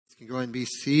You can go ahead and be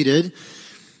seated,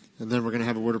 and then we're going to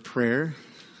have a word of prayer.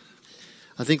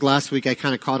 I think last week I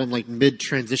kind of caught him like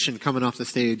mid-transition coming off the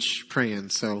stage praying,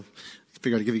 so I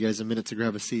figured I'd give you guys a minute to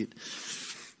grab a seat.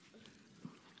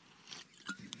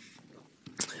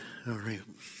 All right.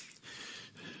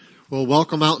 Well,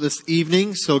 welcome out this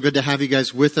evening. So good to have you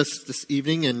guys with us this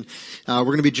evening, and we're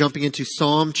going to be jumping into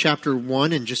Psalm chapter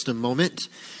 1 in just a moment.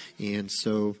 And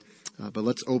so, but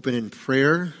let's open in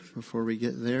prayer before we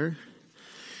get there.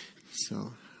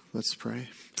 So let's pray.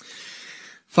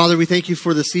 Father, we thank you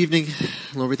for this evening.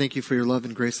 Lord, we thank you for your love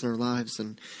and grace in our lives,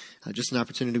 and just an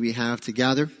opportunity we have to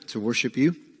gather, to worship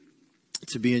you,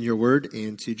 to be in your word,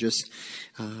 and to just,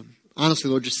 honestly,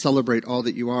 Lord, just celebrate all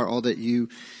that you are, all that you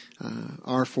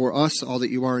are for us, all that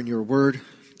you are in your word,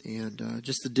 and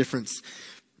just the difference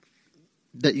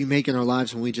that you make in our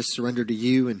lives when we just surrender to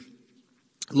you and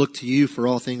look to you for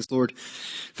all things, Lord.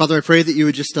 Father, I pray that you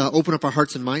would just open up our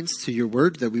hearts and minds to your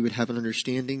word, that we would have an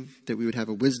understanding, that we would have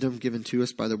a wisdom given to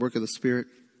us by the work of the Spirit,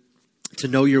 to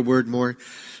know your word more,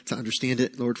 to understand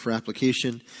it, Lord, for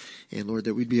application, and Lord,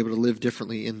 that we'd be able to live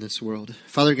differently in this world.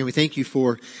 Father, again, we thank you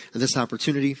for this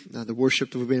opportunity, the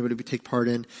worship that we've been able to take part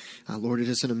in. Lord, it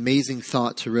is an amazing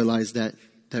thought to realize that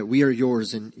we are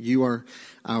yours and you are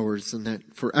ours, and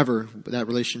that forever that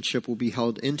relationship will be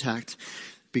held intact,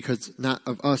 because not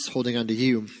of us holding on to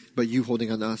you, but you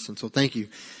holding on to us. And so thank you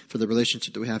for the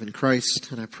relationship that we have in Christ.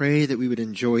 And I pray that we would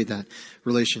enjoy that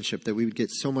relationship, that we would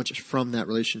get so much from that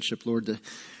relationship, Lord,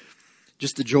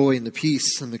 just the joy and the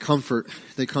peace and the comfort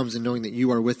that comes in knowing that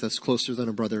you are with us closer than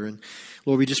a brother. And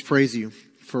Lord, we just praise you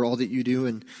for all that you do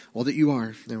and all that you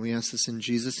are. And we ask this in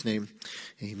Jesus' name.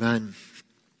 Amen.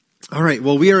 All right,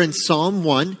 well, we are in Psalm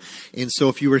 1, and so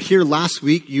if you were here last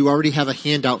week, you already have a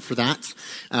handout for that,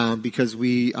 because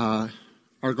we are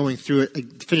going through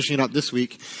it, finishing it up this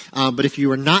week. But if you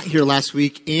were not here last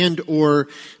week or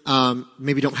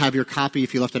maybe don't have your copy,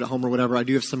 if you left it at home or whatever, I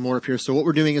do have some more up here. So what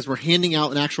we're doing is we're handing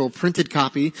out an actual printed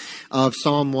copy of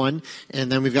Psalm 1,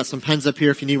 and then we've got some pens up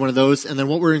here if you need one of those. And then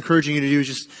what we're encouraging you to do is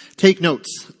just take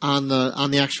notes on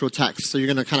the actual text. So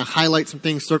you're going to kind of highlight some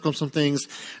things, circle some things,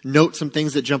 note some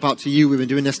things that jump out to you. We've been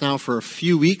doing this now for a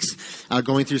few weeks,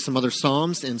 going through some other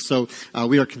Psalms. And so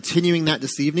we are continuing that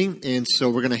this evening. And so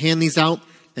we're going to hand these out.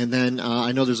 And then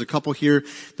I know there's a couple here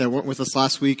that weren't with us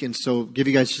last week, and so give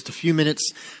you guys just a few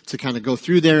minutes to kind of go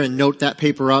through there and note that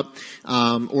paper up.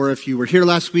 Or if you were here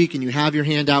last week and you have your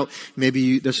handout,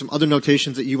 maybe there's some other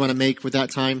notations that you want to make with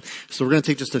that time. So we're going to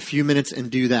take just a few minutes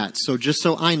and do that. So just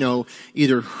so I know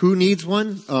either who needs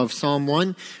one of Psalm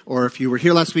 1, or if you were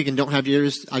here last week and don't have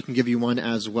yours, I can give you one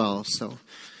as well. So,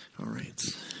 all right.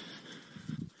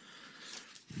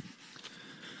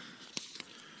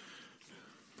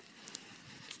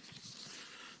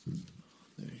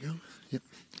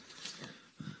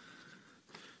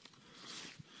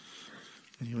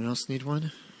 Anyone else need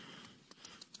one?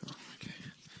 Oh, okay.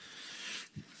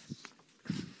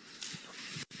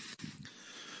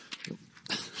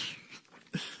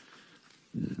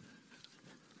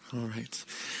 All right.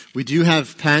 We do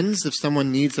have pens. If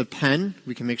someone needs a pen,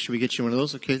 we can make sure we get you one of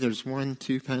those. Okay, there's 1,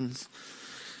 2 pens.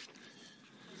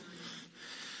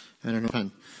 I don't know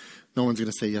pen. No one's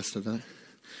going to say yes to that.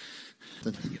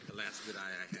 Get the last good eye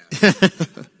I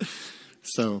have.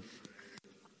 So,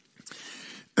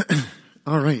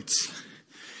 all right.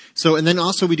 So, and then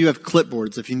also we do have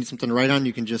clipboards. If you need something to write on,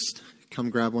 you can just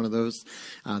come grab one of those.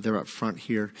 They're up front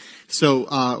here.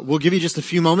 So, we'll give you just a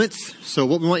few moments. So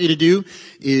what we want you to do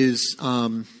is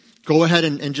go ahead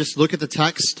and just look at the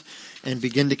text and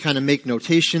begin to kind of make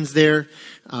notations there.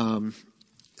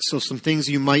 So some things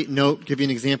you might note, give you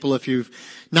an example if you've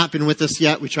not been with us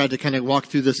yet. We tried to kind of walk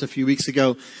through this a few weeks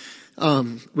ago.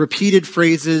 Repeated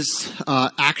phrases,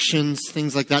 actions,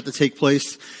 things like that take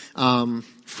place.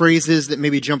 Phrases that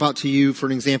maybe jump out to you. For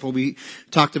an example, we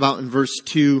talked about in verse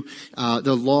 2,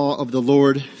 the law of the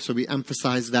Lord. So we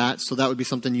emphasize that. So that would be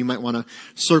something you might want to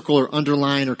circle or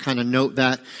underline or kind of note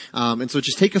that. And so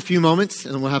just take a few moments,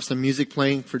 and we'll have some music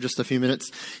playing for just a few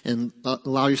minutes, and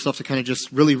allow yourself to kind of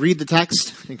just really read the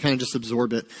text and kind of just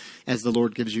absorb it as the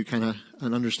Lord gives you kind of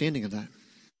an understanding of that.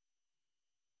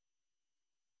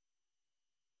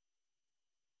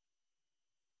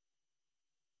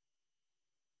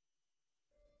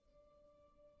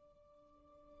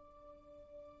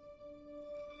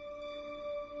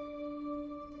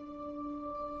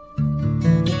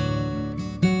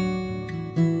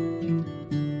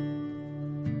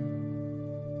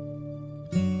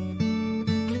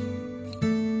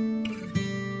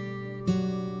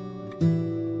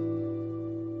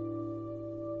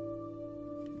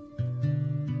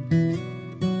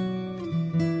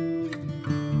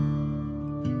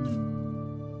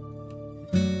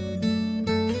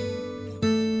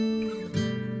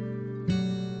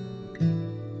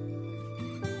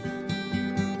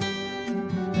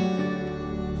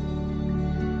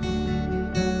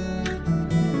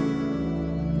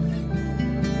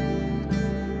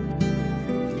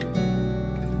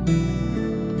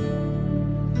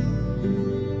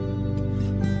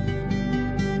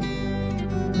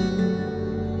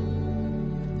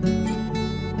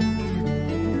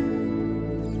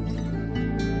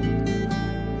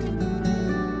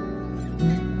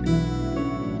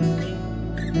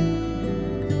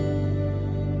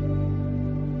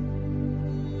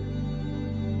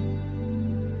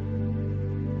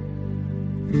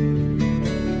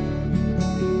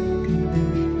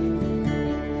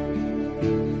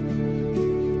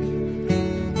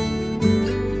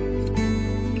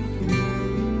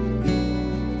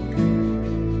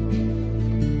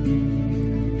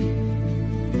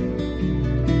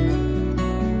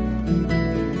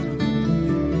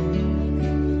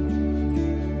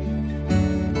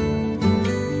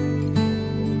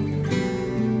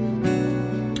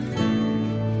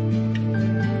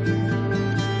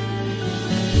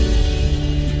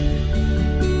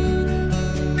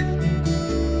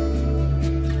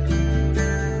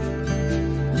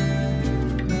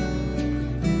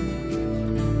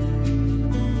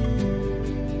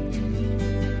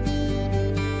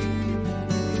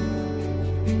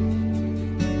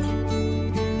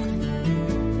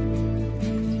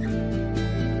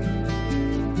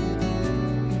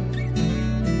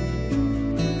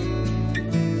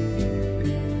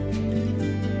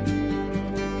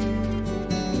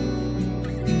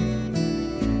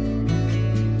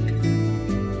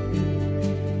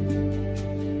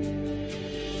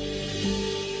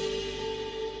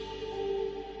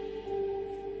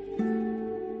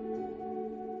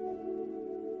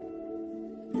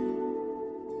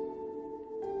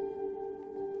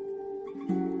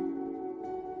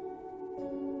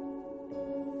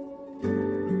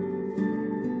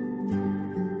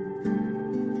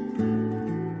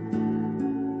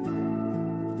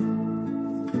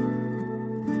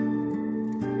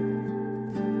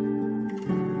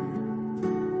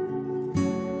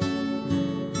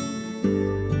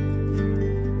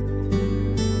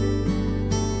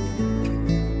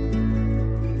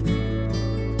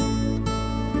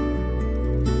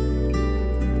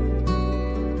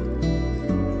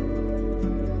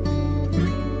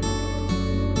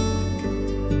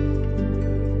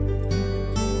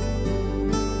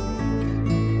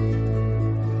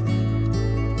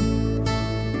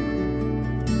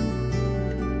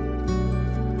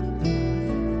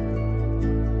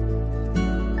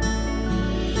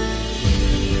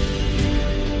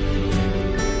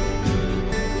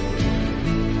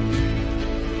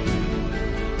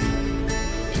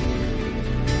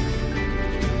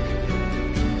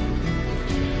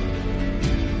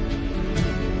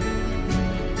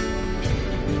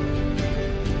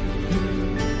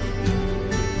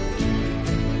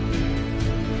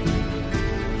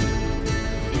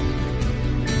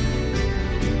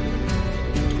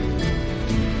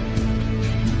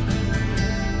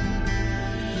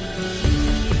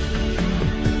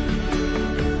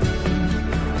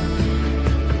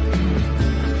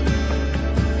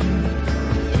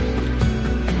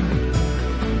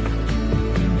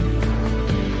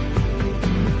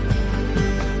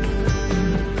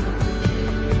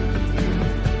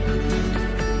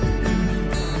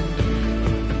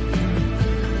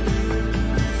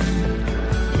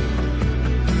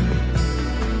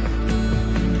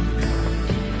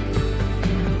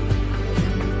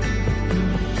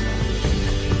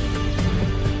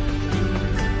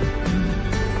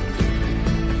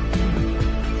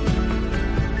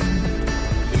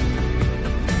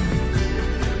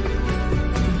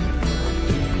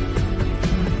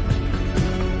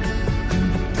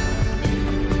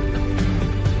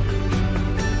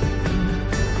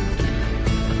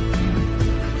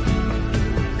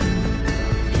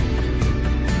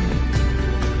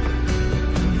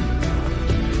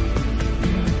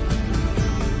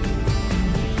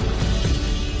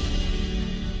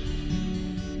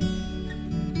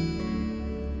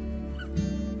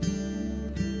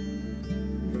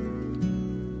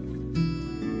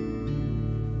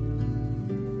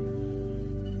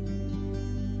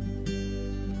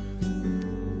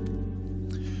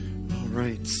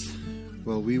 right.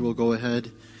 Well, we will go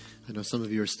ahead. I know some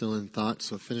of you are still in thought,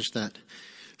 so finish that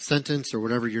sentence or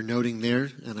whatever you're noting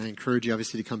there. And I encourage you,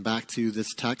 obviously, to come back to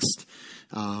this text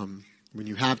when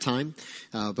you have time.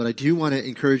 But I do want to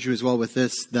encourage you as well with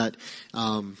this, that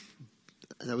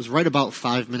that was right about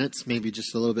 5 minutes, maybe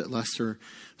just a little bit less or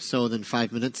so than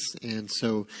 5 minutes. And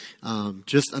so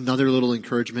just another little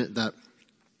encouragement that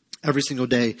every single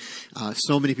day,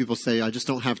 so many people say, I just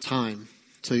don't have time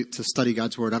to study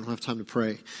God's Word. I don't have time to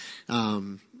pray.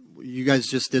 You guys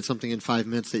just did something in 5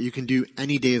 minutes that you can do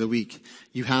any day of the week.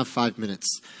 You have 5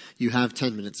 minutes. You have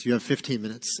 10 minutes. You have 15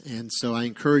 minutes. And so I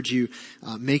encourage you,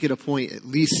 make it a point at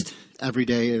least every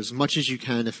day, as much as you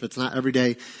can. If it's not every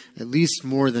day, at least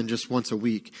more than just once a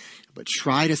week. But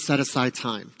try to set aside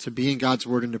time to be in God's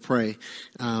Word and to pray.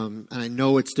 And I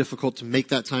know it's difficult to make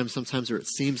that time sometimes, or it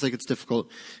seems like it's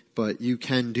difficult, but you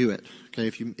can do it. Okay,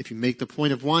 if you make the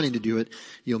point of wanting to do it,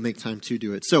 you'll make time to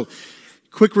do it. So,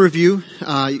 quick review.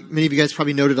 Many of you guys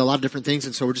probably noted a lot of different things,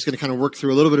 and so we're just going to kind of work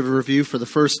through a little bit of a review for the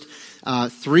first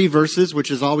 3 verses,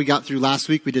 which is all we got through last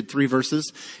week. We did 3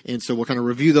 verses, and so we'll kind of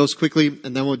review those quickly,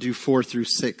 and then we'll do 4 through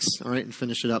 6, all right, and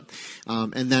finish it up.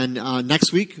 And then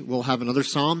next week, we'll have another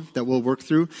psalm that we'll work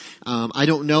through. I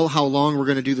don't know how long we're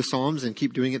going to do the psalms and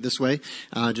keep doing it this way,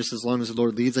 just as long as the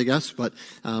Lord leads, I guess. But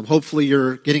hopefully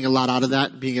you're getting a lot out of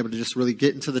that, being able to just really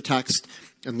get into the text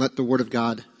and let the Word of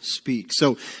God speak.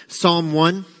 So, Psalm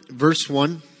 1, verse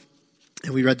 1,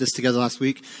 and we read this together last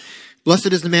week. Blessed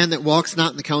is the man that walks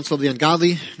not in the counsel of the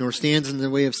ungodly, nor stands in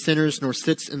the way of sinners, nor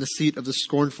sits in the seat of the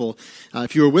scornful.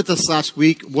 If you were with us last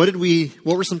week, what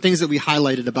were some things that we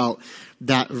highlighted about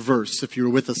that verse? If you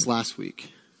were with us last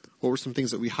week, what were some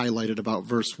things that we highlighted about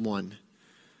verse 1?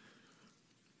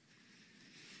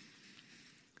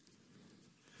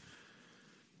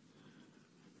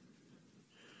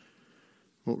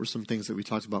 What were some things that we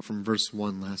talked about from verse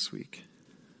 1 last week?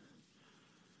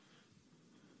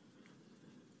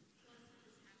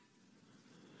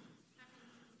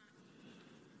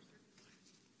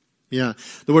 Yeah,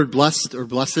 the word blessed or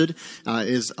blessed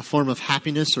is a form of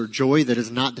happiness or joy that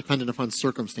is not dependent upon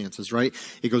circumstances, right?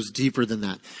 It goes deeper than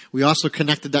that. We also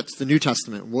connected that to the New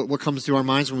Testament. What comes to our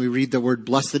minds when we read the word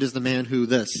blessed is the man who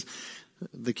this?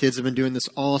 The kids have been doing this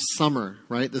all summer,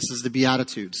 right? This is the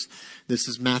Beatitudes. This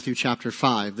is Matthew chapter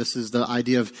 5. This is the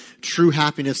idea of true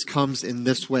happiness comes in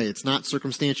this way. It's not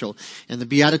circumstantial. And the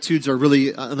Beatitudes are really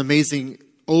an amazing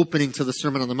opening to the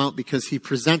Sermon on the Mount because he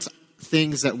presents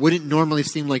things that wouldn't normally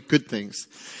seem like good things.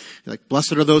 Like,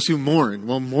 blessed are those who mourn.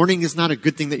 Well, mourning is not a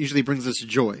good thing that usually brings us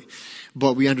joy.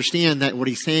 But we understand that what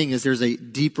he's saying is there's a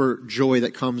deeper joy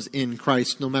that comes in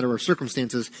Christ. No matter our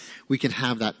circumstances, we can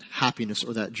have that happiness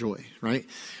or that joy, right?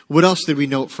 What else did we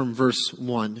note from verse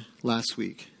 1 last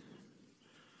week?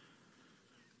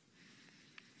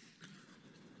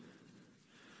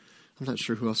 I'm not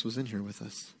sure who else was in here with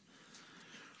us.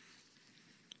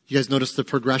 You guys notice the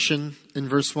progression in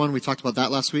verse 1? We talked about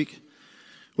that last week.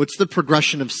 What's the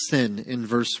progression of sin in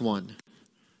verse 1?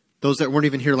 Those that weren't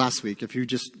even here last week, if you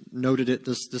just noted it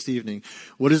this evening.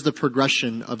 What is the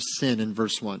progression of sin in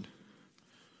verse 1?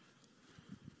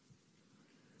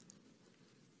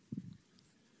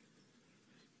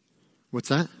 What's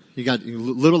that? You got a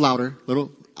little louder,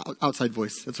 little outside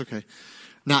voice. It's okay.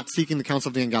 Not seeking the counsel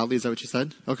of the ungodly, is that what you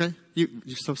said? Okay.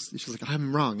 She's like,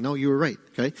 I'm wrong. No, you were right.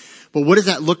 Okay. But what does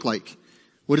that look like?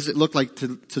 What does it look like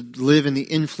to live in the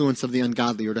influence of the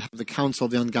ungodly, or to have the counsel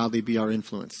of the ungodly be our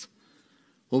influence?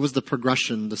 What was the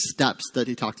progression, the steps that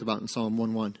he talked about in Psalm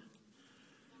 1:1?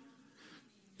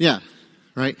 Yeah,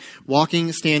 right?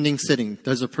 Walking, standing, sitting.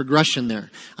 There's a progression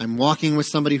there. I'm walking with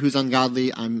somebody who's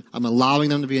ungodly. I'm allowing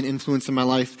them to be an influence in my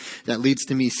life that leads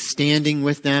to me standing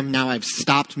with them. Now I've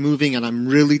stopped moving and I'm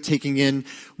really taking in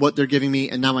what they're giving me,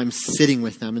 and now I'm sitting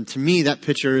with them. And to me, that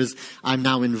picture is I'm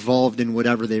now involved in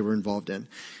whatever they were involved in.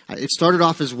 It started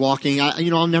off as walking.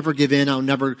 I'll never give in. I'll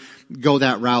never go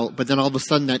that route. But then all of a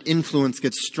sudden that influence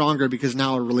gets stronger because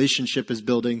now a relationship is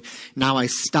building. Now I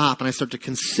stop and I start to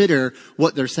consider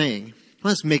what they're saying.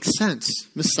 Well, this makes sense.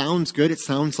 This sounds good. It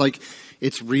sounds like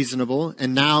it's reasonable.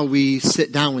 And now we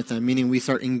sit down with them, meaning we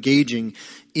start engaging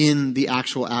in the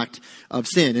actual act of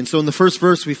sin. And so in the first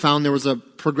verse, we found there was a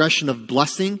progression of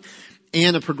blessing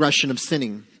and a progression of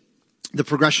sinning. The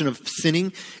progression of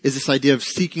sinning is this idea of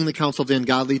seeking the counsel of the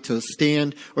ungodly to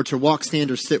stand or to walk,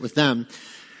 stand, or sit with them.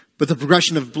 But the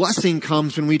progression of blessing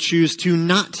comes when we choose to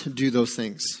not do those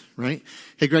things, right?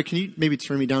 Hey, Greg, can you maybe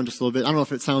turn me down just a little bit? I don't know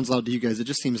if it sounds loud to you guys. It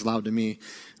just seems loud to me.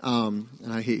 And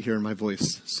I hate hearing my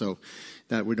voice. So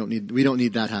that we don't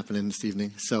need that happening this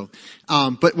evening. So,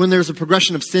 but when there's a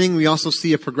progression of sinning, we also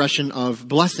see a progression of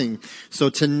blessing. So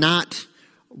to not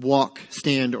walk,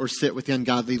 stand, or sit with the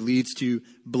ungodly leads to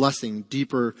blessing,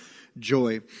 deeper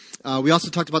joy. We also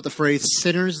talked about the phrase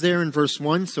sinners there in verse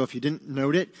 1. So if you didn't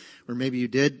note it, or maybe you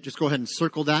did, just go ahead and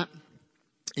circle that.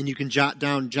 And you can jot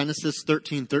down Genesis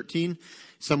 13:13,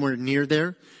 somewhere near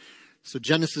there. So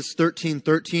Genesis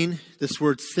 13:13, this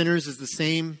word sinners is the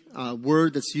same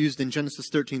word that's used in Genesis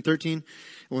 13:13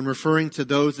 when referring to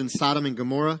those in Sodom and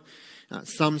Gomorrah.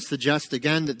 Some suggest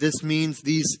again that this means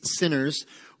these sinners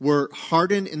were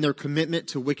hardened in their commitment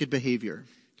to wicked behavior.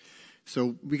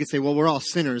 So we could say, well, we're all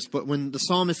sinners, but when the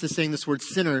psalmist is saying this word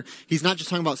sinner, he's not just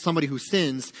talking about somebody who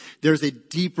sins. There's a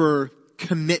deeper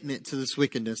commitment to this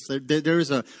wickedness. There's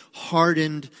a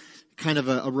hardened, kind of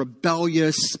a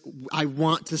rebellious, I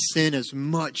want to sin as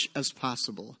much as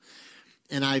possible.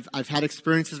 And I've had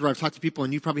experiences where I've talked to people,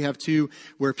 and you probably have too,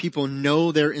 where people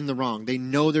know they're in the wrong. They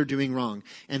know they're doing wrong,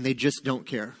 and they just don't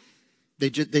care. They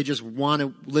just want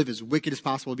to live as wicked as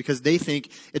possible because they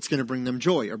think it's going to bring them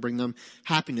joy or bring them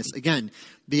happiness. Again,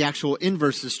 the actual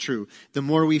inverse is true. The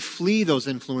more we flee those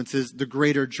influences, the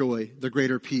greater joy, the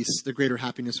greater peace, the greater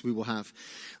happiness we will have.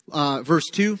 Verse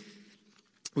 2,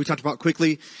 we talked about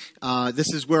quickly.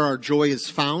 This is where our joy is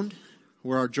found.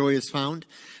 Where our joy is found.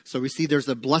 So we see there's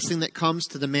a blessing that comes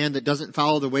to the man that doesn't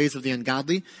follow the ways of the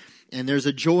ungodly. And there's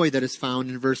a joy that is found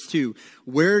in verse 2.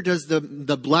 Where does the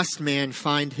blessed man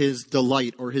find his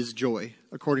delight or his joy,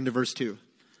 according to verse 2?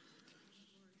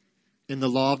 In the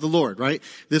law of the Lord, right?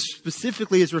 This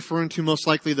specifically is referring to most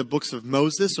likely the books of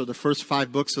Moses, or the first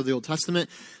 5 books of the Old Testament,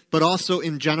 but also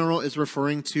in general is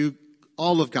referring to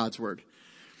all of God's Word.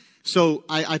 So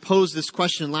I posed this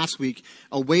question last week,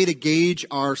 a way to gauge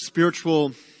our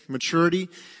spiritual maturity.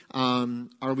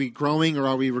 Are we growing or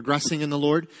are we regressing in the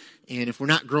Lord? And if we're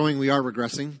not growing, we are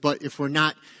regressing. But if we're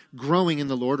not growing in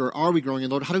the Lord, or are we growing in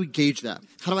the Lord, how do we gauge that?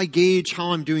 How do I gauge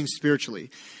how I'm doing spiritually?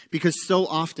 Because so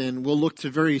often we'll look to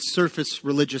very surface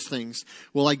religious things.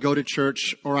 Will I go to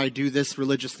church, or I do this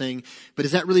religious thing? But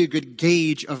is that really a good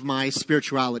gauge of my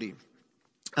spirituality?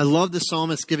 I love the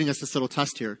psalmist giving us this little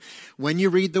test here. When you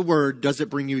read the word, does it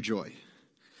bring you joy?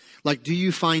 Like, do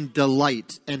you find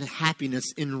delight and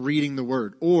happiness in reading the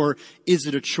word? Or is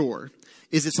it a chore?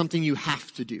 Is it something you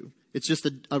have to do? It's just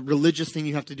a religious thing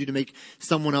you have to do to make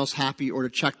someone else happy or to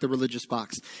check the religious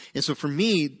box. And so for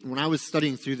me, when I was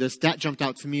studying through this, that jumped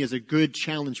out to me as a good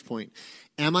challenge point.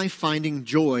 Am I finding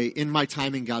joy in my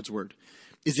time in God's word?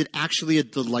 Is it actually a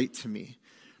delight to me?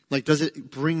 Like, does it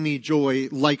bring me joy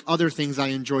like other things I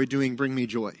enjoy doing bring me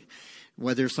joy?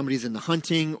 Whether somebody's into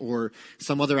hunting or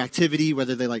some other activity,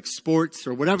 whether they like sports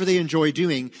or whatever they enjoy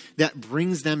doing, that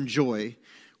brings them joy.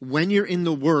 When you're in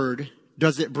the Word,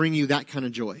 does it bring you that kind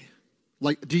of joy?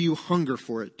 Like, do you hunger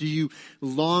for it? Do you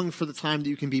long for the time that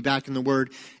you can be back in the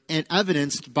Word? And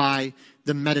evidenced by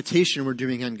the meditation we're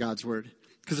doing on God's Word.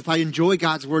 Because if I enjoy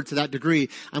God's Word to that degree,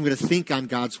 I'm going to think on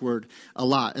God's Word a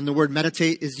lot. And the word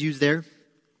meditate is used there.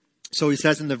 So he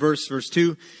says in the verse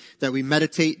 2, that we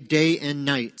meditate day and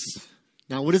night.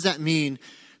 Now, what does that mean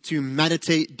to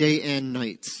meditate day and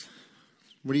night?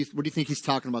 What do you think he's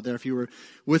talking about there? If you were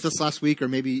with us last week, or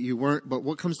maybe you weren't, but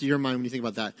what comes to your mind when you think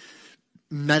about that?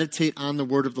 Meditate on the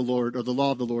word of the Lord, or the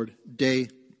law of the Lord, day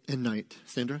and night.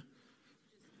 Sandra?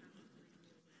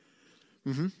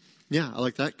 Yeah, I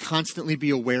like that. Constantly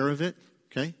be aware of it.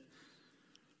 Okay.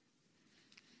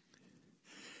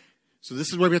 So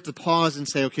this is where we have to pause and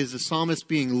say, okay, is the psalmist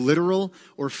being literal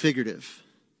or figurative?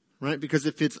 Right? Because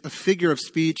if it's a figure of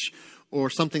speech or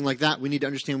something like that, we need to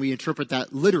understand we interpret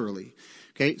that literally.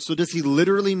 Okay, so does he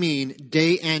literally mean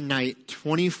day and night,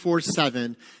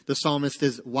 24/7, the psalmist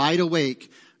is wide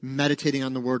awake, meditating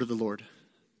on the word of the Lord?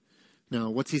 No,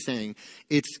 what's he saying?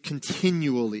 It's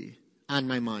continually on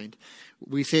my mind.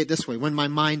 We say it this way: when my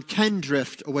mind can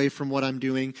drift away from what I'm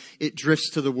doing, it drifts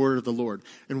to the word of the Lord.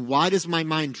 And why does my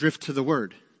mind drift to the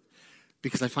word?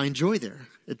 Because I find joy there.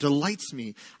 It delights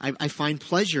me. I find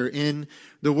pleasure in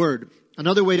the word.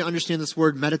 Another way to understand this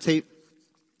word, meditate,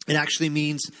 it actually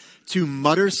means to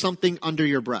mutter something under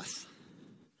your breath.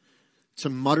 To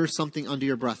mutter something under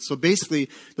your breath. So basically,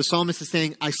 the psalmist is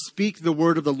saying, I speak the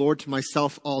word of the Lord to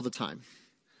myself all the time.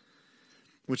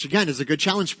 Which again is a good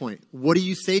challenge point. What do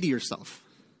you say to yourself?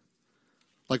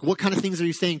 Like, what kind of things are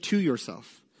you saying to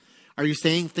yourself? Are you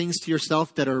saying things to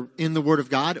yourself that are in the Word of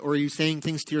God? Or are you saying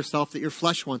things to yourself that your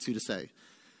flesh wants you to say?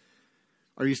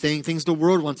 Are you saying things the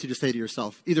world wants you to say to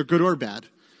yourself? Either good or bad,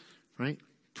 right?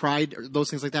 Pride, those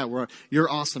things like that, where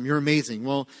you're awesome, you're amazing.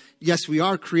 Well, yes, we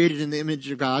are created in the image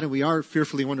of God, and we are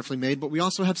fearfully, wonderfully made, but we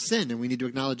also have sin, and we need to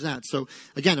acknowledge that. So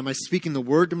again, am I speaking the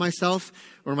word to myself,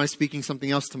 or am I speaking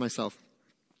something else to myself?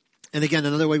 And again,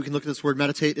 another way we can look at this word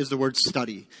meditate is the word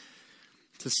study.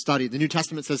 to study. The New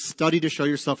Testament says, study to show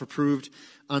yourself approved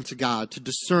unto God, to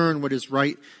discern what is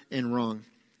right and wrong.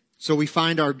 So we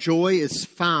find our joy is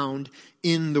found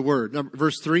in the Word.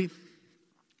 Verse 3,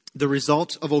 the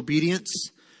result of obedience,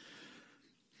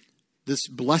 this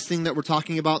blessing that we're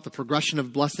talking about, the progression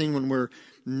of blessing when we're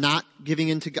not giving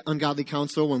into ungodly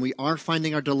counsel, when we are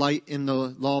finding our delight in the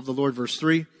law of the Lord. Verse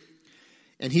 3,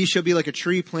 and he shall be like a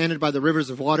tree planted by the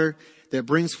rivers of water that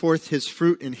brings forth his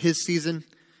fruit in his season.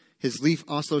 His leaf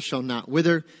also shall not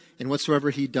wither, and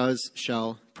whatsoever he does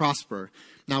shall prosper.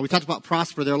 Now, we talked about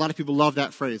prosper there. A lot of people love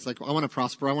that phrase. Like, I want to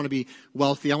prosper. I want to be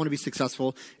wealthy. I want to be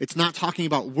successful. It's not talking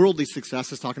about worldly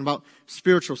success. It's talking about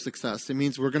spiritual success. It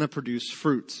means we're going to produce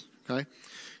fruit. Okay?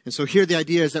 And so here the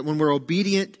idea is that when we're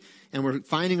obedient and we're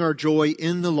finding our joy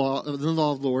in the law of the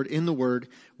Lord, in the Word,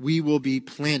 we will be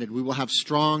planted. We will have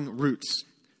strong roots.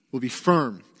 We'll be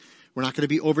firm. We're not going to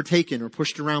be overtaken or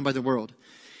pushed around by the world.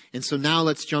 And so now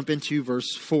let's jump into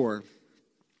verse 4.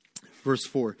 Verse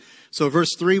 4. So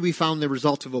verse 3, we found the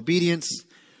result of obedience.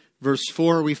 Verse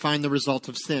 4, we find the result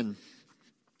of sin.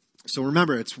 So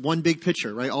remember, it's one big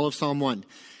picture, right? All of Psalm 1.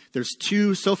 There's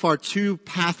two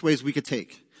pathways we could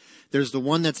take. There's the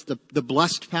one that's the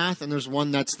blessed path, and there's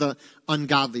one that's the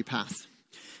ungodly path.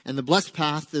 And the blessed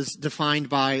path is defined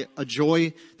by a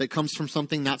joy that comes from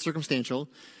something not circumstantial,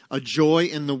 a joy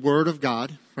in the Word of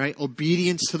God, right?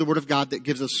 Obedience to the Word of God that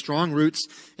gives us strong roots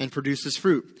and produces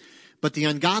fruit. But the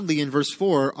ungodly in verse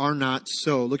 4 are not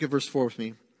so. Look at verse 4 with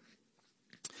me.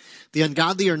 The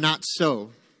ungodly are not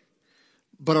so,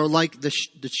 but are like the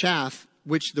chaff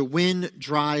which the wind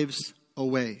drives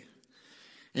away.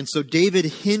 And so David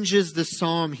hinges the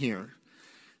psalm here.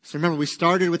 So remember, we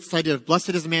started with this idea of blessed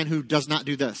is the man who does not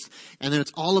do this. And then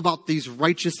it's all about these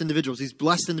righteous individuals, these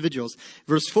blessed individuals.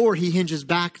 Verse 4, he hinges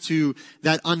back to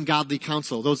that ungodly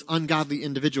counsel, those ungodly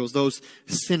individuals, those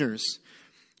sinners.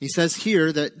 He says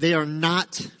here that they are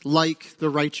not like the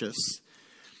righteous.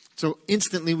 So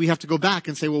instantly we have to go back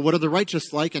and say, well, what are the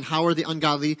righteous like and how are the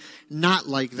ungodly not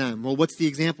like them? Well, what's the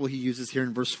example he uses here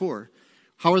in verse 4?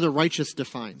 How are the righteous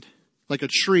defined? Like a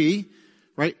tree,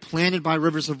 right, planted by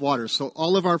rivers of water. So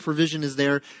all of our provision is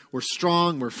there. We're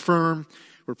strong, we're firm,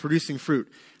 we're producing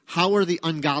fruit. How are the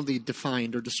ungodly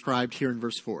defined or described here in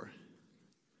verse 4?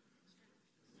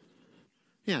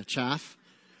 Yeah, chaff.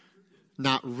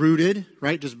 Not rooted,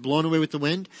 right? Just blown away with the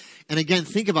wind. And again,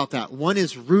 think about that. One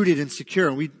is rooted and secure.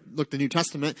 And we look at the New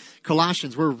Testament,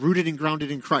 Colossians, we're rooted and grounded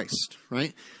in Christ,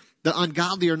 right? The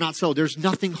ungodly are not so. There's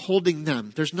nothing holding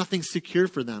them. There's nothing secure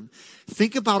for them.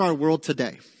 Think about our world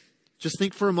today. Just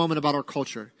think for a moment about our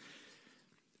culture.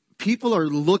 People are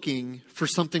looking for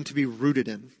something to be rooted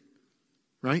in,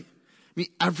 right? I mean,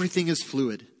 everything is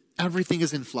fluid. Everything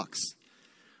is in flux.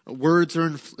 Words are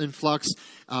in flux.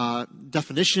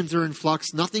 Definitions are in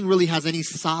flux. Nothing really has any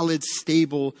solid,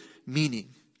 stable meaning.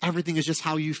 Everything is just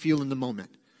how you feel in the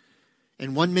moment.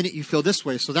 And 1 minute you feel this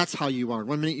way, so that's how you are.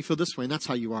 1 minute you feel this way, and that's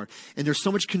how you are. And there's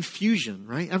so much confusion,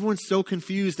 right? Everyone's so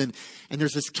confused, and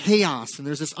there's this chaos, and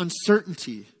there's this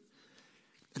uncertainty.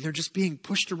 And they're just being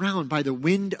pushed around by the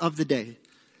wind of the day.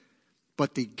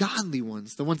 But the godly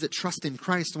ones, the ones that trust in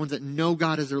Christ, the ones that know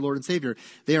God as their Lord and Savior,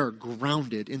 they are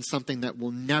grounded in something that will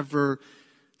never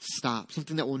stop,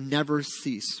 something that will never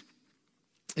cease.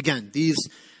 Again, these,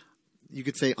 you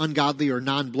could say, ungodly or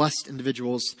non-blessed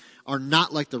individuals are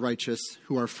not like the righteous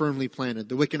who are firmly planted.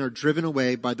 The wicked are driven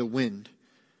away by the wind.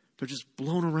 They're just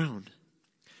blown around.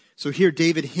 So here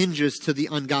David hinges to the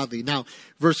ungodly. Now,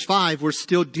 verse 5, we're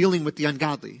still dealing with the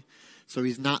ungodly. So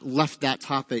he's not left that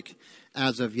topic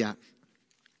as of yet.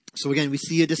 So again, we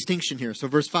see a distinction here. So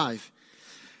verse 5.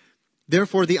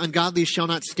 Therefore the ungodly shall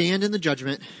not stand in the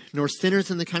judgment, nor sinners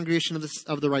in the congregation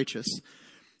of the righteous.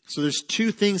 So there's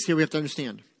two things here we have to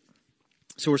understand.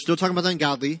 So we're still talking about the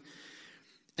ungodly,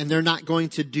 and they're not going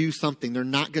to do something. They're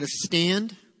not going to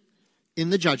stand in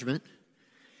the judgment,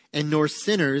 and nor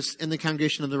sinners in the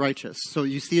congregation of the righteous. So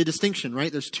you see a distinction,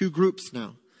 right? There's two groups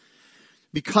now.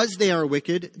 Because they are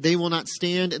wicked, they will not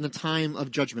stand in the time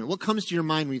of judgment. What comes to your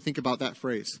mind when you think about that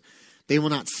phrase? They will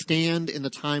not stand in the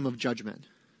time of judgment.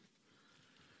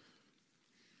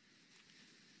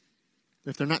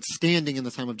 If they're not standing in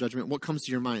the time of judgment, what comes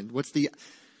to your mind? What's the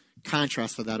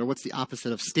contrast of that, or what's the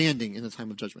opposite of standing in the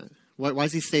time of judgment? Why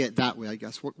does he say it that way, I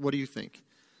guess? What do you think?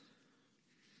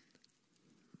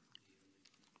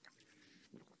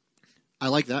 I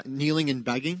like that. Kneeling and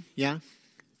begging, yeah.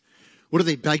 What are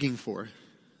they begging for?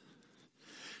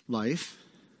 Life.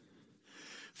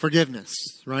 Forgiveness,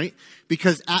 right?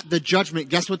 Because at the judgment,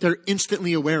 guess what they're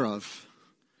instantly aware of?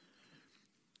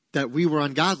 That we were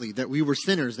ungodly, that we were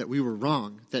sinners, that we were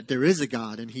wrong, that there is a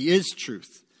God and he is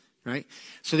truth. right?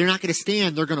 So they're not going to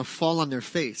stand. They're going to fall on their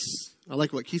face. I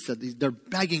like what Keith said. They're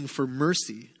begging for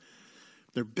mercy.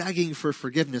 They're begging for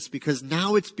forgiveness because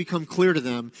now it's become clear to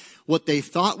them what they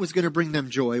thought was going to bring them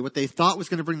joy, what they thought was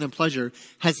going to bring them pleasure,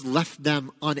 has left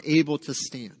them unable to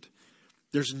stand.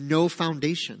 There's no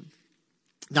foundation.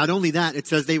 Not only that, it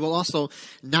says they will also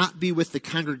not be with the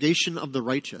congregation of the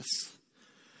righteous.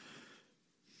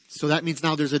 So that means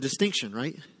now there's a distinction,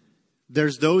 right?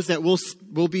 There's those that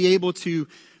will be able to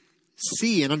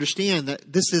see and understand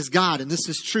that this is God and this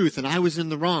is truth and I was in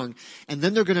the wrong. And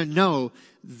then they're going to know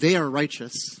they are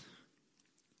righteous.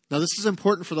 Now this is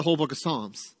important for the whole book of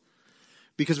Psalms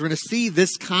because we're going to see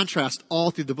this contrast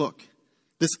all through the book.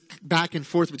 This back and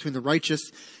forth between the righteous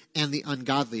and the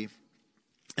ungodly.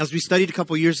 As we studied a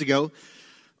couple years ago,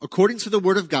 according to the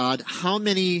Word of God, how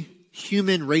many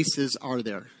human races are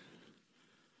there?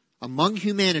 Among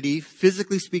humanity,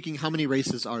 physically speaking, how many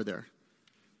races are there?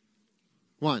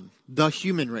 One, the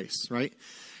human race, right?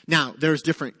 Now, there's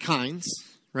different kinds,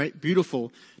 right?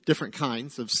 Beautiful different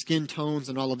kinds of skin tones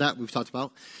and all of that we've talked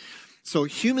about. So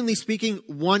humanly speaking,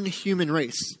 one human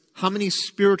race. How many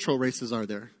spiritual races are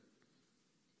there?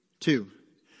 Two.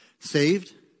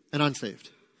 Saved and unsaved.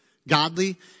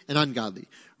 Godly and ungodly.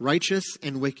 Righteous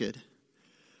and wicked.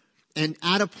 And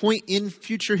at a point in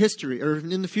future history, or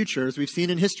in the future, as we've seen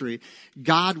in history,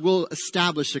 God will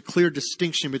establish a clear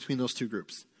distinction between those two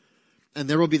groups. And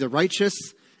there will be the righteous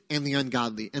and the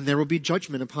ungodly. And there will be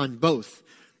judgment upon both.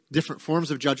 Different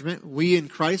forms of judgment. We in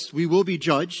Christ, we will be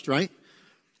judged, right?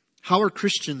 How are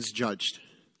Christians judged?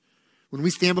 When we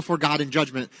stand before God in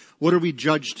judgment, what are we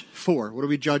judged for? What are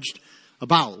we judged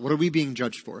about? What are we being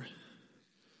judged for?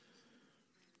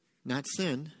 Not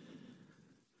sin.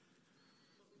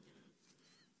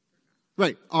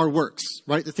 Right, our works,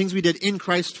 right? The things we did in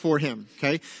Christ for Him,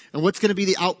 okay? And what's going to be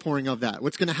the outpouring of that?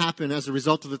 What's going to happen as a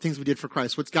result of the things we did for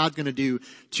Christ? What's God going to do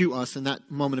to us in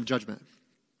that moment of judgment?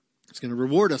 It's going to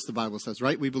reward us, the Bible says,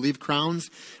 right? We believe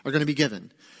crowns are going to be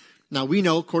given. Now, we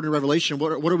know, according to Revelation,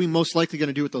 what are we most likely going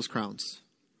to do with those crowns?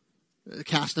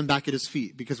 Cast them back at His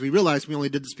feet, because we realize we only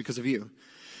did this because of you.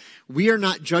 We are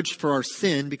not judged for our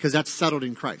sin because that's settled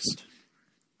in Christ.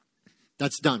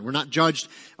 That's done. We're not judged,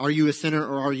 are you a sinner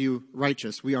or are you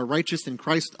righteous? We are righteous in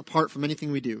Christ apart from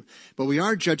anything we do. But we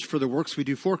are judged for the works we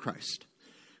do for Christ.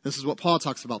 This is what Paul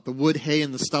talks about. The wood, hay,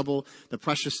 and the stubble, the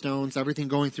precious stones, everything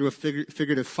going through a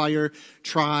figurative fire,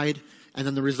 tried, and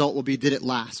then the result will be, did it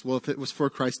last? Well, if it was for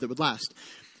Christ, it would last.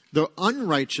 The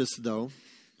unrighteous, though,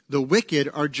 the wicked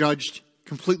are judged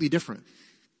completely different.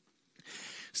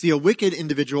 See, a wicked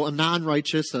individual, a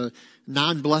non-righteous, a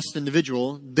non-blessed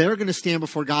individual, they're going to stand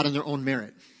before God in their own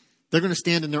merit. They're going to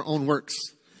stand in their own works.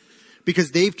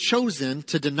 Because they've chosen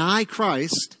to deny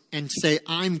Christ and say,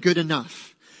 I'm good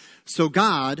enough. So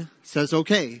God says,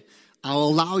 okay, I'll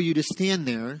allow you to stand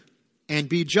there and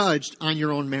be judged on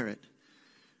your own merit.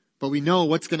 But we know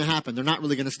what's going to happen. They're not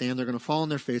really going to stand. They're going to fall on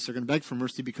their face. They're going to beg for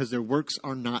mercy because their works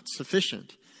are not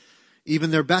sufficient.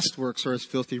 Even their best works are as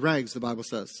filthy rags, the Bible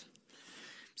says.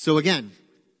 So again,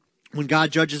 when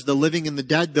God judges the living and the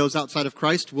dead, those outside of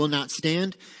Christ will not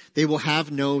stand. They will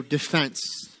have no defense.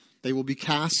 They will be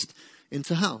cast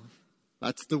into hell.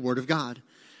 That's the word of God.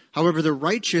 However, the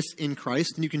righteous in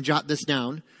Christ, and you can jot this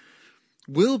down,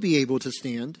 will be able to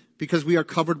stand because we are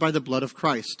covered by the blood of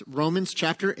Christ. Romans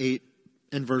chapter 8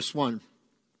 and verse 1.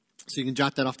 So you can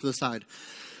jot that off to the side.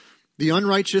 The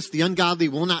unrighteous, the ungodly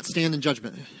will not stand in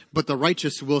judgment, but the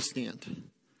righteous will stand.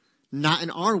 Not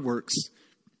in our works,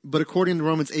 but according to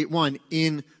Romans 8:1,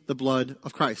 in the blood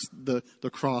of Christ, the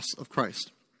cross of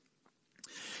Christ.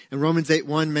 In Romans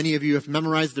 8:1, many of you have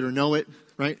memorized it or know it,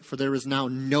 right? For there is now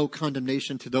no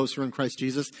condemnation to those who are in Christ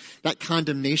Jesus. That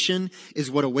condemnation is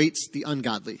what awaits the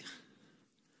ungodly.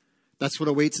 That's what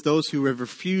awaits those who have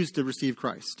refused to receive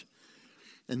Christ.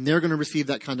 And they're going to receive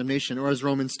that condemnation. Or as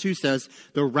Romans 2 says,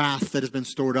 the wrath that has been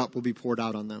stored up will be poured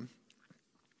out on them.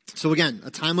 So again,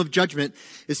 a time of judgment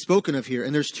is spoken of here,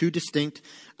 and there's two distinct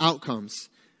outcomes.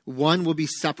 One will be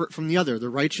separate from the other, the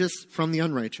righteous from the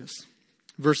unrighteous.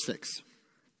 Verse 6.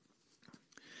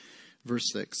 Verse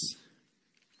 6.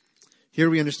 Here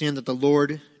we understand that the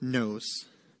Lord knows.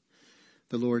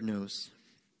 The Lord knows.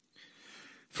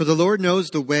 For the Lord knows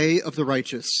the way of the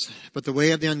righteous, but the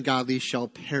way of the ungodly shall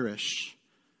perish.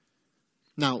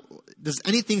 Now, does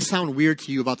anything sound weird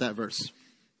to you about that verse?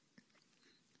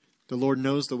 The Lord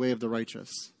knows the way of the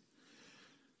righteous,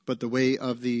 but the way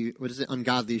of the,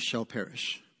 ungodly shall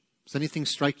perish. Does anything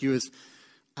strike you as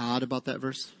odd about that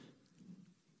verse?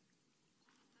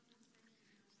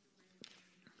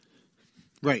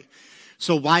 Right.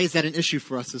 So why is that an issue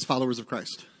for us as followers of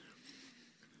Christ?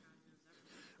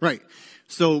 Right.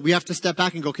 So we have to step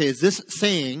back and go, okay, is this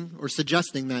saying or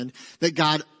suggesting then that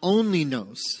God only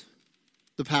knows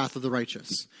the path of the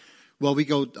righteous? Well, we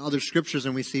go to other scriptures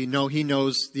and we see, no, he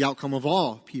knows the outcome of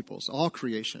all peoples, all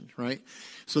creation, right?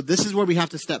 So this is where we have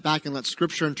to step back and let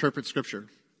Scripture interpret Scripture.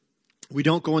 We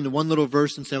don't go into one little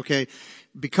verse and say, okay,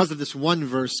 because of this one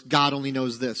verse, God only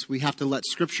knows this. We have to let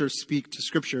Scripture speak to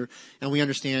Scripture, and we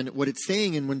understand what it's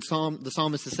saying. And when the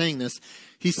psalmist is saying this,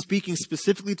 he's speaking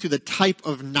specifically to the type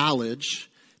of knowledge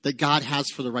that God has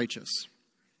for the righteous.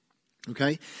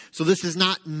 Okay? So this is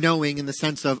not knowing in the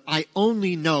sense of, I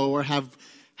only know or have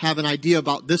an idea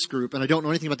about this group, and I don't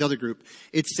know anything about the other group.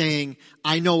 It's saying,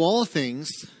 I know all things,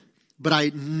 but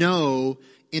I know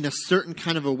in a certain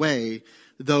kind of a way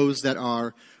those that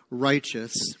are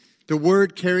righteous. The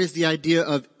word carries the idea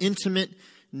of intimate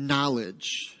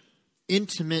knowledge.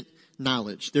 Intimate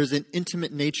knowledge. There's an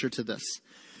intimate nature to this.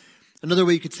 Another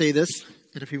way you could say this,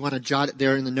 and if you want to jot it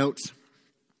there in the notes,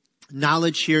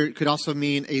 knowledge here could also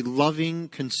mean a loving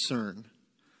concern.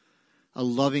 A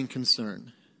loving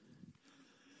concern.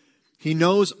 He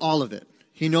knows all of it.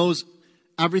 He knows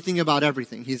everything about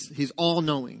everything. He's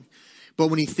all-knowing. But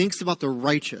when he thinks about the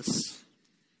righteous,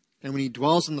 and when he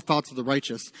dwells in the thoughts of the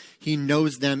righteous, he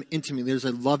knows them intimately. There's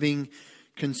a loving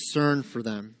concern for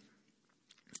them.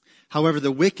 However,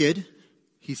 the wicked,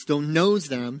 he still knows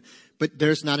them, but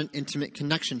there's not an intimate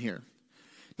connection here.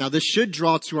 Now, this should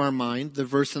draw to our mind the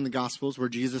verse in the Gospels where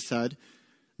Jesus said,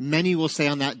 many will say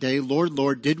on that day, Lord,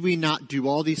 Lord, did we not do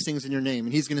all these things in your name?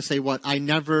 And he's going to say what? I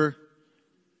never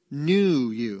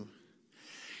knew you.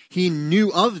 He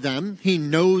knew of them. He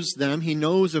knows them. He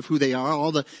knows of who they are,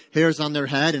 all the hairs on their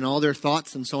head and all their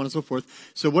thoughts and so on and so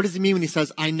forth. So what does he mean when he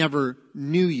says, I never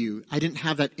knew you? I didn't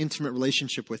have that intimate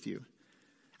relationship with you.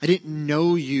 I didn't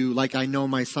know you like I know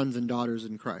my sons and daughters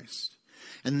in Christ.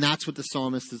 And that's what the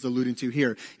psalmist is alluding to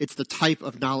here. It's the type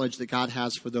of knowledge that God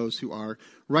has for those who are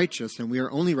righteous, and we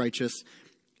are only righteous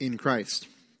in Christ.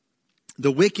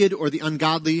 The wicked or the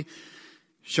ungodly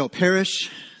shall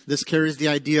perish. This carries the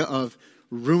idea of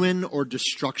ruin or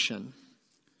destruction.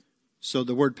 So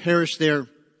the word perish there,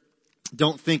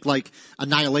 don't think like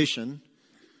annihilation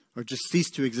or just cease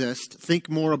to exist. Think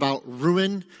more about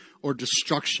ruin or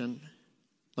destruction.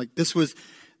 Like there's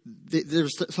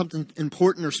something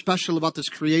important or special about this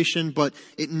creation, but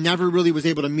it never really was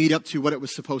able to meet up to what it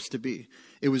was supposed to be.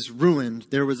 It was ruined.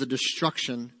 There was a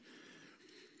destruction.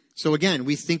 So again,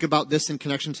 we think about this in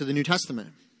connection to the New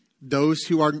Testament. Those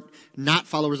who are not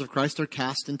followers of Christ are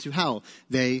cast into hell.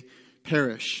 They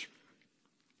perish.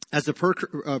 As a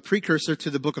precursor to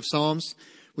the book of Psalms,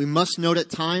 we must note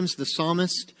at times the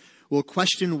psalmist will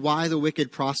question why the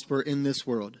wicked prosper in this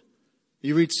world.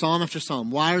 You read psalm after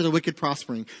psalm. Why are the wicked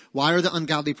prospering? Why are the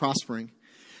ungodly prospering?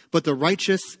 But the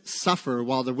righteous suffer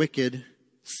while the wicked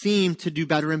seem to do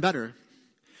better and better.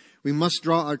 We must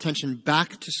draw our attention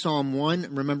back to Psalm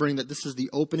 1, remembering that this is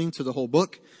the opening to the whole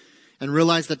book, and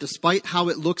realize that despite how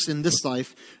it looks in this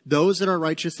life, those that are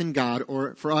righteous in God,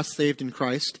 or for us saved in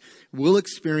Christ, will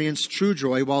experience true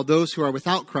joy, while those who are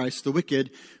without Christ, the wicked,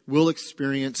 will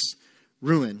experience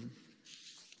ruin.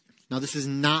 Now, this is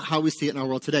not how we see it in our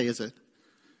world today, is it?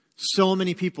 So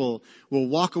many people will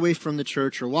walk away from the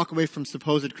church or walk away from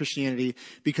supposed Christianity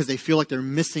because they feel like they're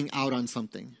missing out on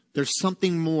something. There's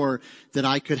something more that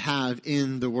I could have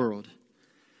in the world.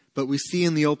 But we see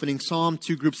in the opening psalm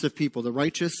two groups of people, the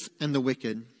righteous and the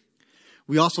wicked.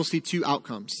 We also see two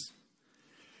outcomes.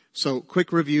 So,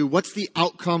 quick review. What's the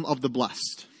outcome of the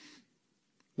blessed?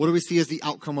 What do we see as the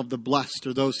outcome of the blessed,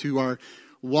 or those who are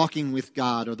walking with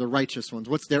God, or the righteous ones?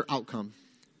 What's their outcome?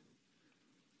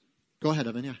 Go ahead,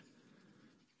 Evan, yeah.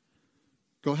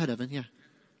 Go ahead, Evan, yeah.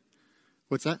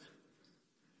 What's that?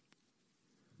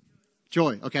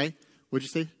 Joy, okay. What'd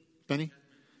you say, Benny?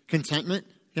 Contentment,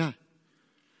 yeah.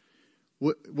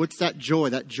 What's that joy?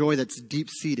 That joy that's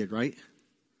deep-seated, right?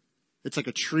 It's like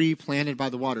a tree planted by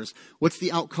the waters. What's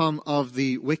the outcome of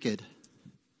the wicked?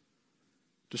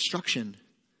 Destruction,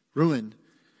 ruin,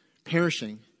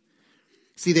 perishing.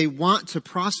 See, they want to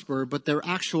prosper, but their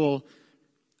actual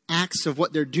acts of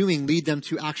what they're doing lead them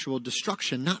to actual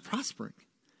destruction, not prospering.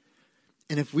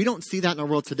 And if we don't see that in our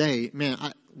world today, man,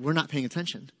 we're not paying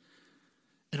attention.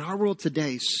 In our world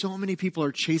today, so many people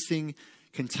are chasing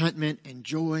contentment and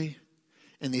joy,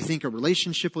 and they think a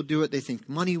relationship will do it, they think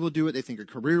money will do it, they think a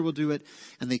career will do it,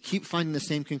 and they keep finding the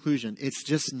same conclusion. It's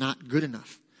just not good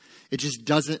enough. It just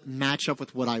doesn't match up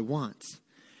with what I want.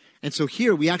 And so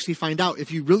here we actually find out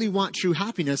if you really want true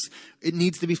happiness, it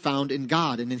needs to be found in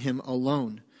God and in Him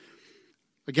alone.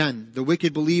 Again, the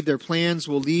wicked believe their plans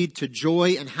will lead to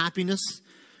joy and happiness,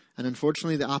 And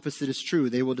unfortunately, the opposite is true.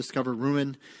 They will discover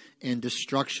ruin and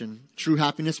destruction. True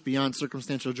happiness beyond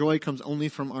circumstantial joy comes only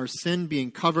from our sin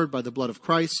being covered by the blood of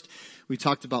Christ. We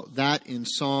talked about that in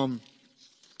Psalm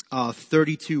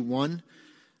 32:1,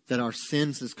 that our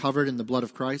sins is covered in the blood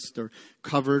of Christ. They're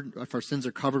covered. If our sins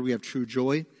are covered, we have true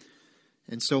joy.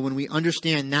 And so when we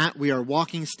understand that, we are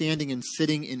walking, standing, and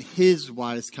sitting in his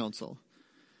wise counsel.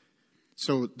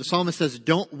 So the psalmist says,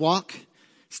 don't walk,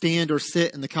 stand, or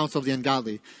sit in the counsel of the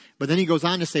ungodly. But then he goes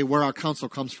on to say where our counsel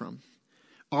comes from.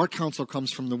 Our counsel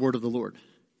comes from the word of the Lord.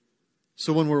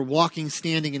 So when we're walking,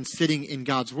 standing, and sitting in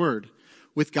God's word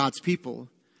with God's people,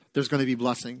 there's going to be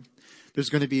blessing. There's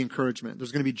going to be encouragement.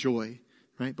 There's going to be joy,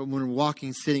 right? But when we're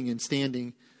walking, sitting, and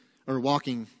standing, or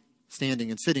walking, standing,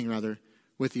 and sitting, rather,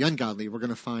 with the ungodly, we're going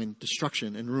to find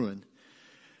destruction and ruin.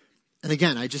 And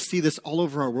again, I just see this all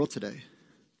over our world today.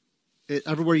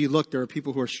 Everywhere you look, there are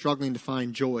people who are struggling to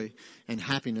find joy and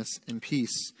happiness and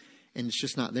peace, and it's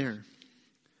just not there.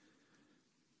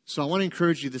 So I want to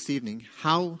encourage you this evening.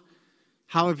 How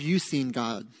have you seen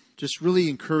God just really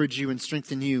encourage you and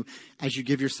strengthen you as you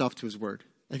give yourself to his word?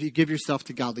 If you give yourself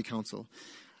to godly counsel?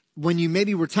 When you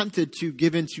maybe were tempted to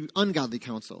give into ungodly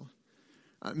counsel.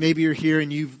 Maybe you're here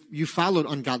and you followed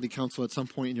ungodly counsel at some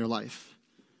point in your life.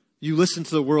 You listened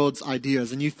to the world's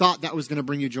ideas and you thought that was going to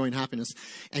bring you joy and happiness.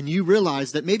 And you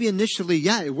realized that maybe initially,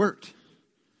 yeah, it worked.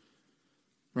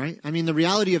 Right? I mean, the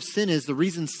reality of sin is the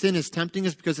reason sin is tempting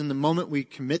is because in the moment we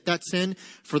commit that sin,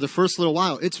 for the first little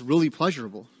while, it's really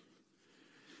pleasurable.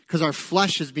 Because our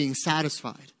flesh is being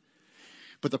satisfied.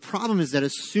 But the problem is that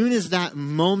as soon as that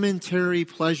momentary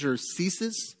pleasure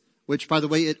ceases, which by the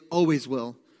way, it always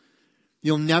will,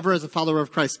 you'll never as a follower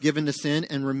of Christ give in to sin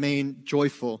and remain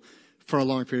joyful for a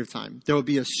long period of time. There will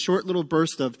be a short little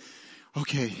burst of,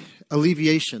 okay,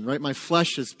 alleviation, right? My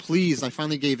flesh is pleased. I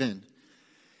finally gave in.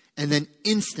 And then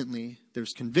instantly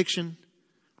there's conviction,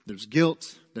 there's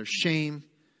guilt, there's shame.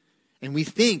 And we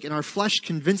think, and our flesh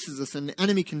convinces us, and the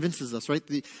enemy convinces us, right?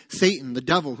 Satan, the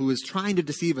devil, who is trying to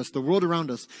deceive us, the world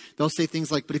around us, they'll say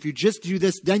things like, but if you just do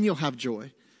this, then you'll have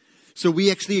joy. So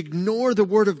we actually ignore the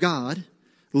word of God,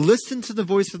 listen to the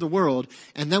voice of the world,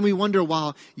 and then we wonder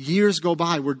while years go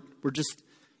by, we're just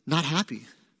not happy.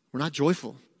 We're not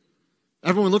joyful.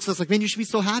 Everyone looks at us like, man, you should be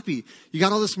so happy. You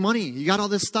got all this money. You got all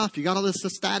this stuff. You got all this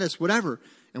status, whatever.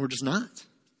 And we're just not.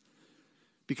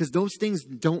 Because those things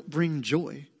don't bring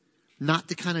joy. Not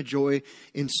the kind of joy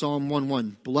in Psalm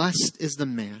 1:1. Blessed is the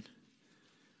man.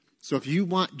 So if you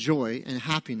want joy and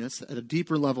happiness at a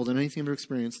deeper level than anything you've ever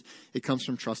experienced, it comes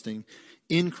from trusting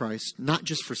in Christ, not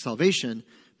just for salvation,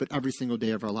 but every single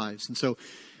day of our lives. And so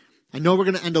I know we're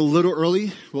going to end a little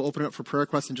early. We'll open it up for prayer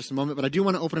requests in just a moment, but I do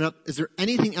want to open it up. Is there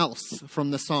anything else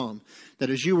from the psalm that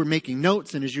as you were making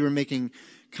notes and as you were making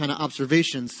kind of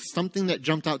observations, something that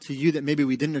jumped out to you that maybe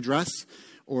we didn't address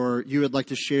or you would like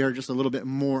to share just a little bit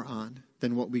more on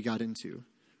than what we got into?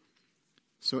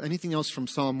 So anything else from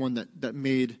Psalm 1 that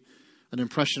made an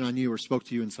impression on you or spoke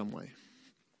to you in some way?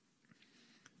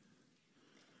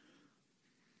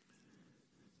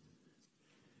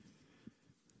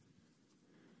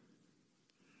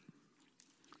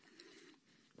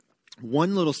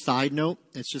 One little side note,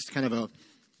 it's just kind of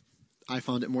I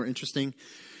found it more interesting.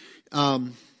 The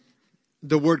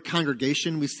word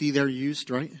congregation we see there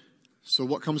used, right? So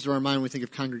what comes to our mind when we think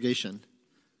of congregation?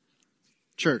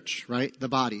 Church, right? The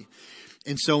body.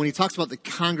 And so when he talks about the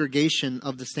congregation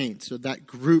of the saints, so that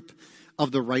group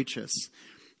of the righteous,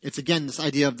 it's again this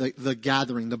idea of the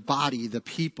gathering, the body, the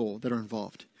people that are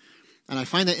involved. And I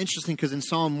find that interesting because in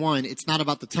Psalm 1, it's not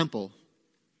about the temple.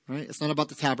 Right? It's not about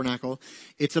the tabernacle.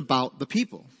 It's about the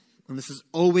people. And this has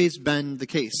always been the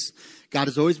case. God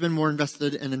has always been more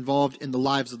invested and involved in the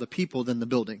lives of the people than the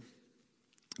building.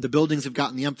 The buildings have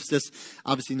gotten the emphasis.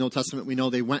 Obviously, in the Old Testament, we know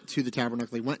they went to the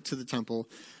tabernacle, they went to the temple.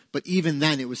 But even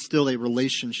then, it was still a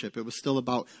relationship. It was still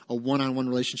about a one-on-one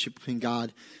relationship between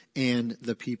God and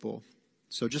the people.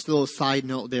 So just a little side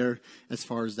note there as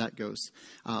far as that goes.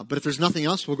 But if there's nothing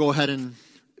else, we'll go ahead and,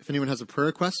 if anyone has a prayer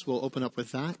request, we'll open up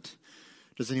with that.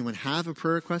 Does anyone have a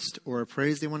prayer request or a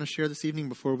praise they want to share this evening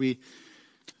before we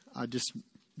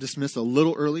dismiss a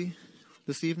little early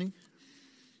this evening?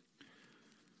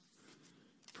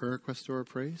 Prayer request or a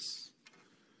praise?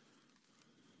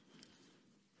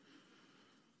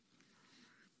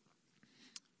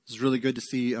 It's really good to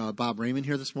see Bob Raymond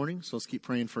here this morning, so let's keep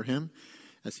praying for him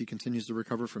as he continues to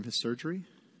recover from his surgery.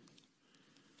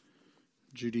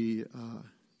 Judy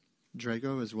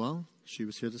Drago as well. She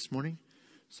was here this morning.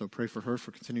 So pray for her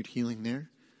for continued healing there.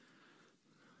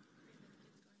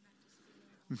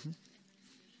 Mm-hmm.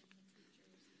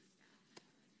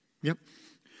 Yep.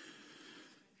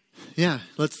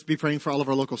 let's be praying for all of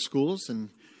our local schools and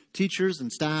teachers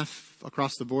and staff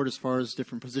across the board as far as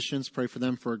different positions. Pray for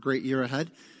them for a great year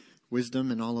ahead.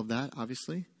 Wisdom and all of that,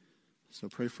 obviously. So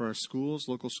pray for our schools,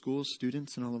 local schools,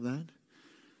 students, and all of that.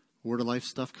 Word of Life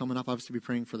stuff coming up. Obviously, be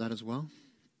praying for that as well.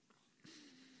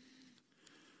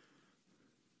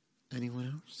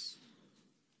 Anyone else?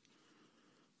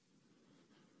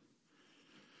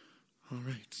 All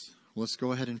right. Well, let's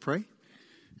go ahead and pray,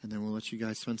 and then we'll let you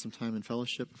guys spend some time in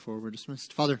fellowship before we're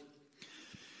dismissed. Father,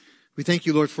 we thank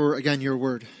you, Lord, for, again, your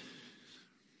word.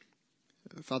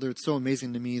 Father, it's so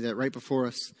amazing to me that right before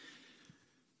us,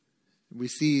 we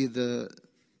see the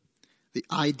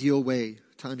ideal way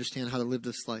to understand how to live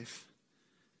this life.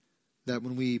 That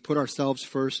when we put ourselves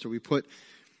first, or we put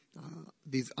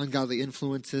these ungodly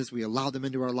influences, we allow them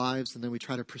into our lives, and then we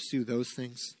try to pursue those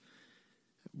things.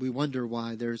 We wonder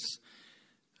why there's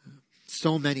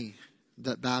so many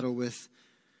that battle with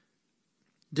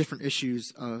different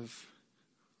issues of,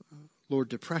 Lord,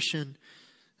 depression,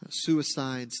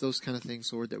 suicides, those kind of things,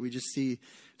 Lord, that we just see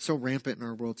so rampant in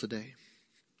our world today.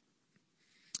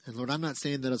 And Lord, I'm not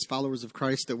saying that as followers of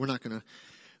Christ that we're not going to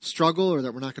struggle or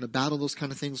that we're not going to battle those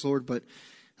kind of things, Lord, but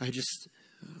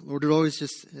Lord, it always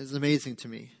just is amazing to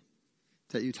me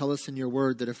that you tell us in your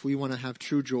word that if we want to have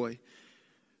true joy,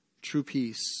 true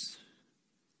peace,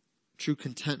 true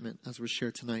contentment, as we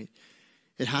share tonight,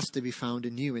 it has to be found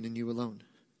in you and in you alone.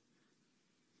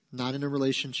 Not in a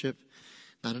relationship,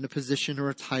 not in a position or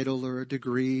a title or a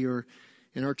degree or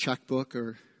in our checkbook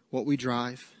or what we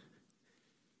drive.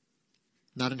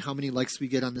 Not in how many likes we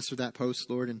get on this or that post,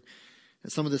 Lord. And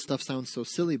some of this stuff sounds so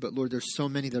silly, but Lord, there's so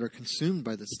many that are consumed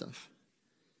by this stuff.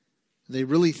 They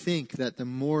really think that the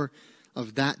more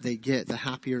of that they get, the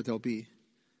happier they'll be.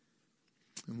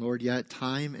 And Lord, yet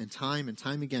time and time and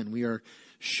time again, we are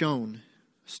shown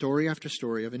story after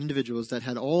story of individuals that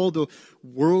had all the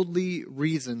worldly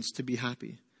reasons to be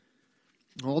happy.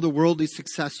 All the worldly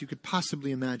success you could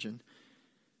possibly imagine.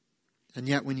 And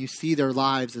yet when you see their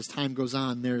lives as time goes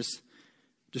on, there's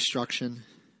destruction,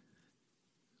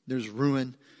 there's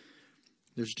ruin,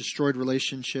 there's destroyed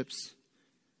relationships.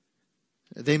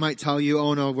 They might tell you,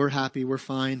 oh no, we're happy, we're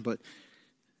fine, but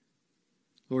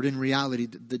Lord, in reality,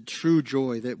 the true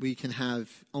joy that we can have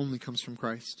only comes from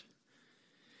Christ.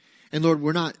 And Lord,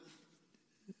 we're not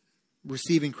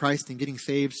receiving Christ and getting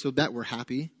saved so that we're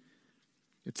happy.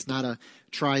 It's not a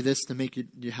try this to make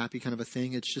you happy kind of a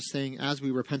thing. It's just saying as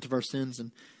we repent of our sins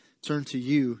and turn to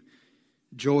you,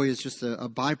 joy is just a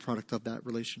byproduct of that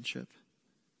relationship.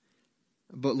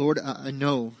 But Lord, I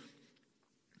know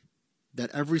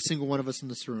that every single one of us in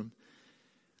this room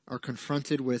are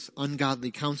confronted with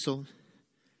ungodly counsel,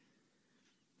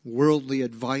 worldly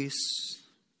advice.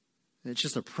 And it's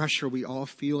just a pressure we all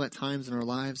feel at times in our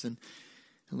lives. And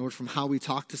Lord, from how we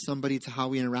talk to somebody to how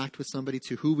we interact with somebody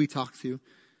to who we talk to,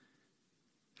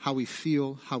 how we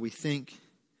feel, how we think.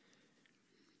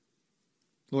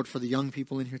 Lord, for the young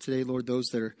people in here today, Lord, those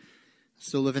that are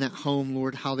still living at home,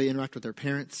 Lord, how they interact with their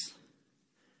parents.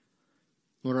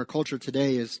 Lord, our culture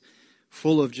today is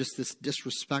full of just this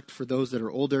disrespect for those that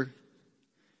are older.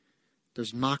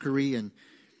 There's mockery and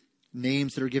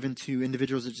names that are given to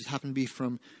individuals that just happen to be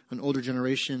from an older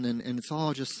generation. And it's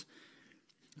all just,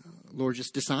 Lord,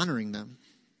 just dishonoring them.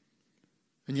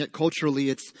 And yet culturally,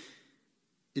 it's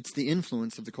the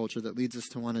influence of the culture that leads us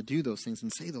to want to do those things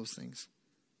and say those things.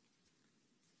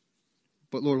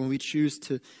 But Lord, when we choose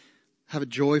to have a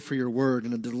joy for your word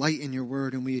and a delight in your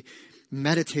word, and we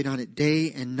meditate on it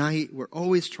day and night, we're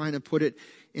always trying to put it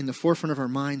in the forefront of our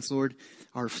minds, Lord.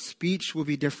 Our speech will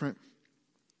be different.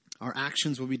 Our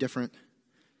actions will be different.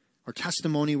 Our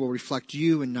testimony will reflect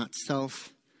you and not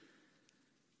self.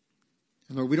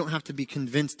 And Lord, we don't have to be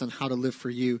convinced on how to live for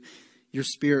you. Your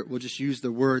Spirit will just use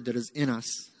the word that is in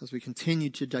us as we continue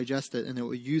to digest it, and it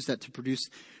will use that to produce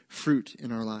fruit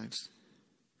in our lives.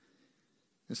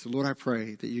 And so, Lord, I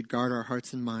pray that you'd guard our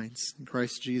hearts and minds in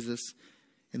Christ Jesus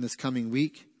in this coming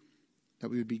week, that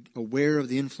we would be aware of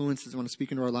the influences that want to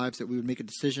speak into our lives, that we would make a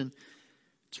decision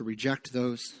to reject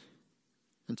those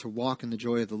and to walk in the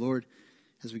joy of the Lord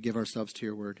as we give ourselves to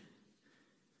your word.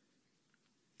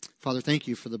 Father, thank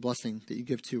you for the blessing that you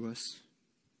give to us,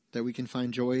 that we can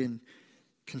find joy and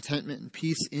contentment and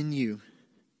peace in you.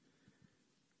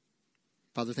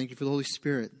 Father, thank you for the Holy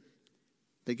Spirit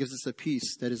that gives us a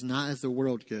peace that is not as the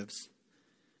world gives.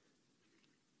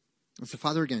 And so,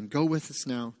 Father, again, go with us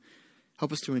now.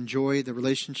 Help us to enjoy the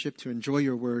relationship, to enjoy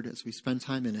your word as we spend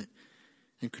time in it,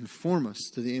 and conform us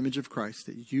to the image of Christ,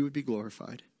 that you would be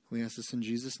glorified. We ask this in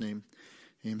Jesus' name.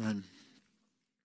 Amen.